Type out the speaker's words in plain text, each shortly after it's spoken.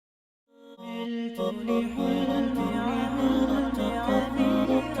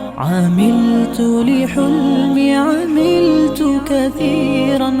عملت لحلمي عملت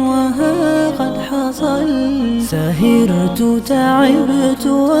كثيرا وها قد حصل، سهرت تعبت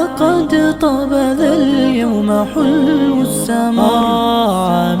وقد طاب ذا اليوم حلم السمر.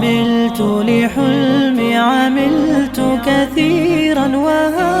 عملت لحلمي عملت كثيرا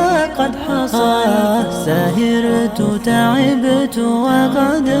وها قد حصل، سهرت تعبت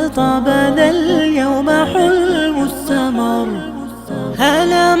وقد طاب ذا اليوم حلم السمر.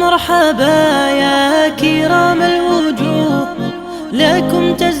 هلا مرحبا يا كرام الوجوه،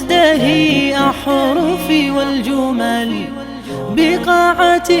 لكم تزدهي أحرفي والجمل،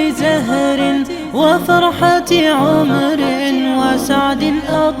 بقاعة زهر وفرحة عمر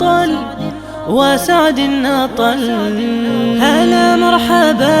وسعد أطل. هلا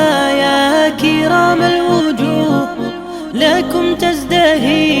مرحبا يا كرام الوجوه، لكم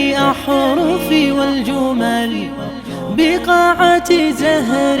تزدهي أحرفي والجمل، بقاعة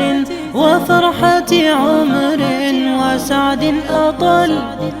زهر وفرحة عمر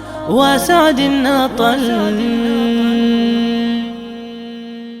وسعد أطل.